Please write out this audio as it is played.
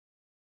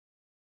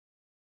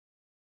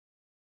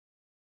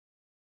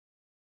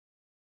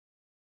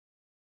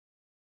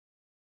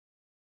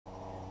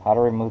how to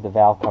remove the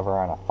valve cover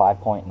on a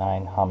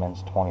 5.9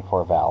 Cummins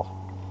 24 valve.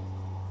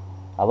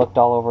 I looked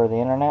all over the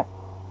internet.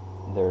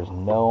 There's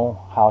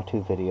no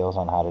how-to videos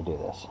on how to do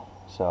this.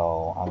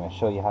 So I'm going to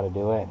show you how to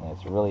do it, and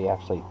it's really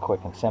actually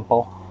quick and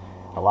simple.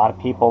 A lot of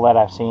people that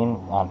I've seen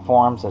on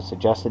forums have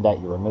suggested that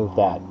you remove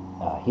that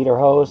heater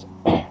hose.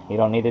 You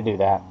don't need to do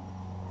that.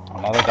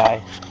 Another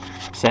guy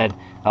said,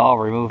 oh,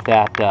 remove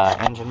that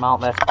engine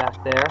mount that's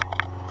back there.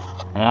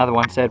 And another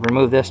one said,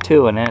 remove this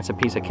too, and then it's a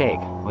piece of cake.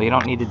 Well, you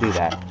don't need to do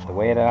that. The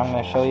way that I'm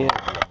going to show you is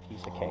a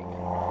piece of cake.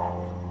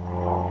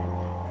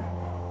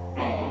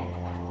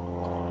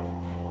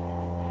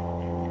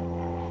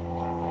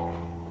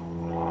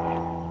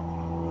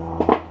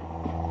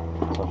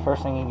 So the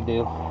first thing you can do,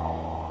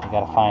 you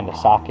got to find a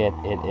socket.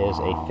 It is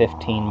a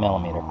 15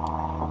 millimeter.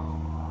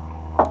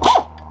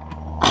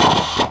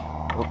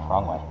 Oops,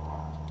 wrong way.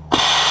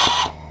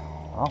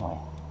 Wrong way.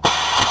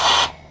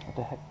 What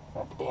the heck?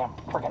 That damn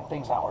friggin'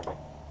 thing's not working.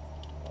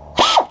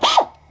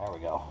 There we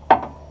go.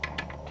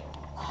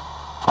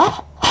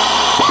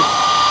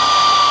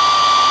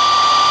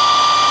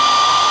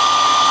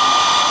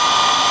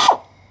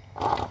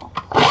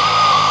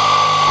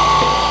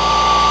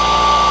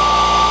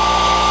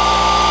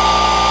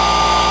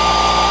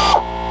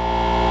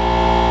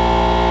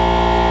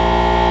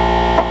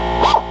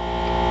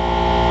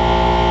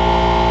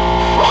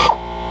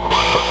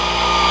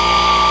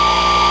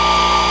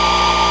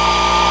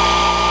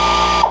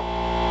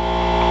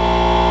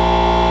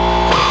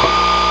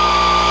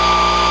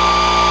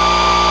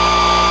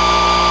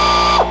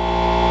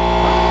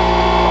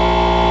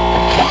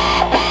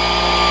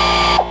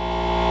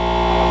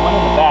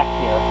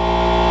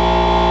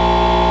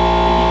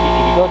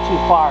 Too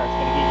far, it's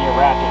going to get your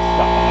ratchet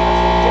stuck in there,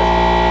 so just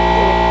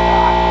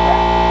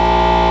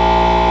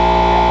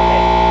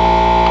okay.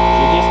 So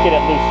you just get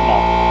it loose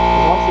enough.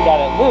 Because once you got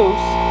it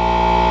loose,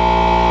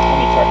 let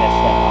me turn this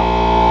thing on.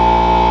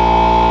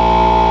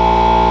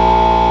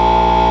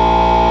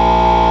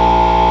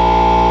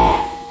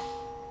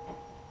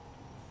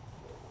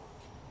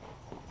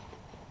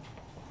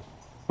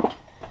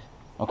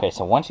 Okay,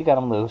 so once you got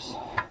them loose,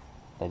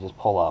 they just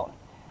pull out.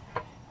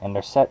 And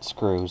they're set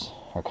screws,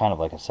 or kind of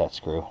like a set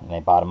screw, and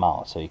they bottom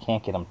out, so you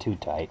can't get them too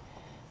tight.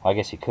 Well, I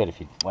guess you could if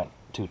you went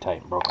too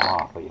tight and broke them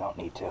off, but you don't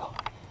need to.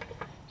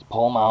 Just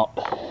pull them out.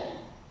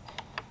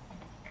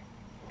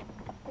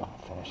 I'll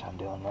finish on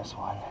doing this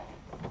one.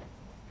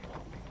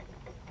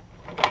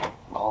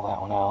 Pull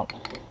that one out.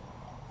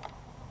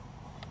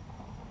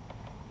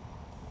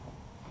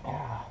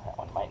 Yeah, that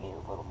one might need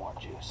a little more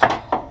juice.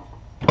 A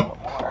little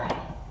more.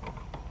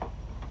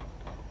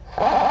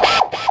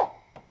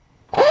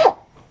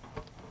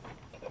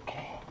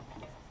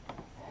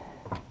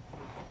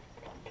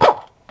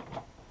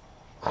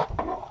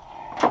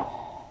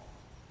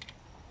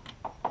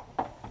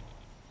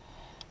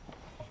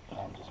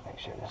 Make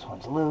sure this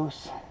one's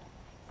loose.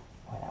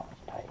 Oh, that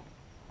one's tight.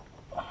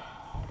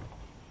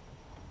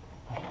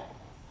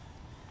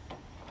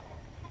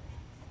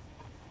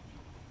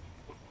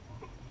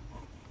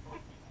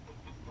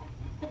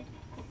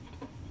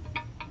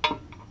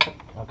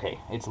 Okay,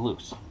 it's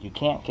loose. You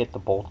can't get the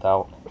bolt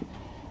out.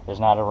 There's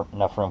not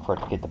enough room for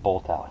it to get the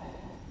bolt out.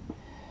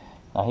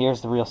 Now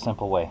here's the real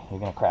simple way. You're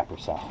going to crap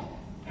yourself.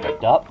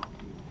 Lift up,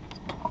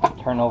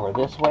 turn over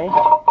this way,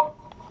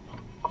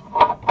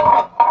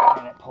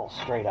 and it pulls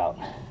straight out.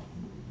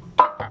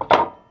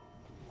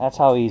 That's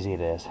how easy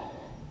it is.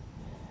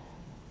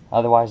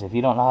 Otherwise, if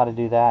you don't know how to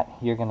do that,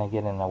 you're going to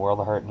get in a world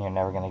of hurt and you're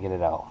never going to get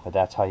it out. But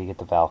that's how you get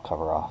the valve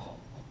cover off.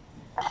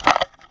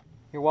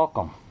 You're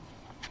welcome.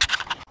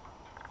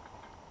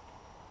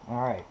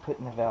 Alright,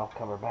 putting the valve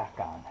cover back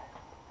on.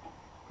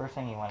 First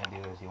thing you want to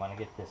do is you want to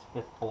get this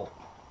 5th bolt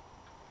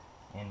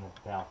in the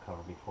valve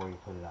cover before you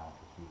put it on.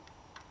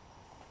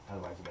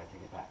 Otherwise, you got to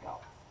take it back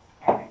out.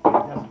 Alright,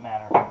 it doesn't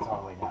matter if it's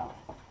all the way down.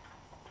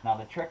 Now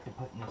the trick to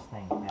putting this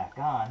thing back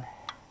on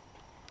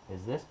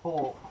is this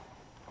bolt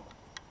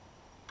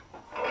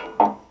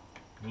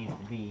needs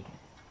to be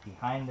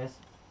behind this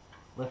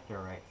lifter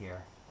right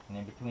here and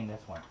in between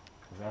this one,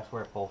 because that's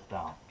where it bolts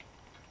down.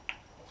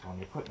 So when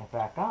you're putting it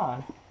back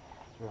on,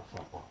 it's real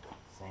simple.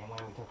 Same way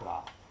we took it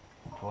off.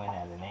 Go in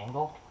at an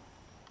angle,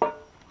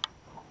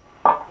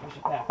 push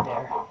it back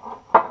there.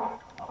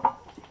 Oh,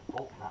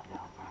 bolt not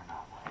down far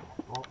enough.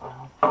 Bolt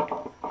down.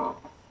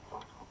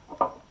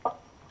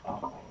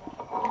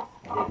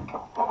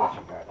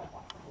 Disregard that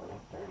one.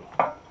 It's dirty.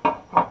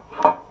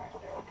 Alright,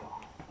 there we go.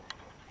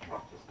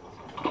 That just goes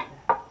in there.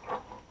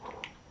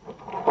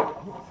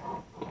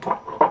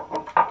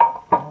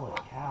 Holy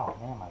cow,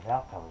 man, my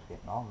valve cover's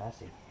getting all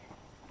messy.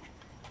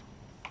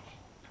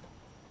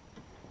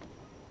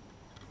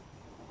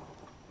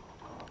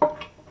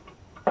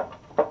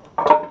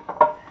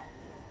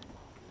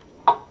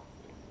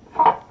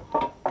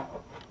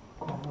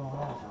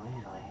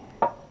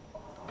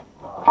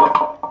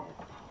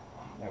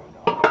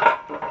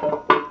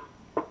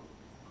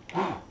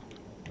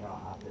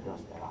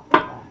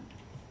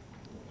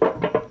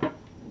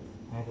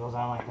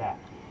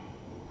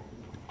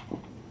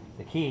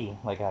 key,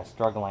 like I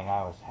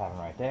was having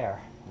right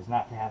there, is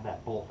not to have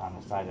that bolt on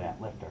the side of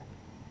that lifter.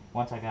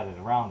 Once I got it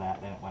around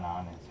that, then it went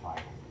on and it's fine.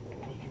 You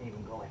can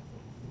even go like,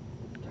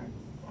 start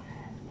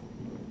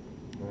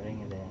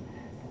threading it in.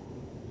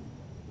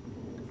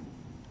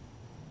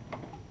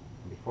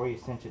 Before you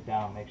cinch it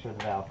down, make sure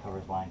the valve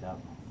cover's lined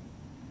up.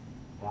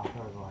 Valve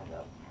cover's lined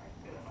up. Alright,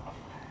 good enough.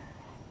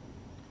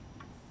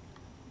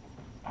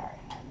 Alright.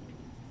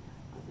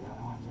 Put the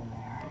other ones in there.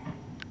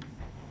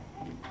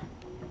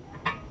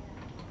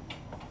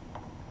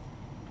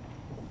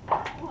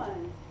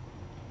 One.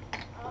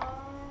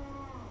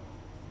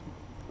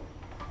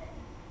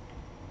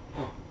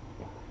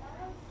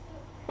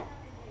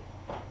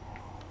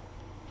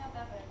 Not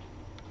that big.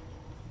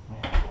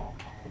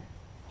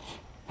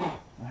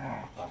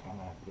 Alright, fuck, I'm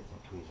gonna have to get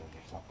some tweezers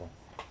or something.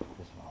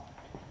 This one.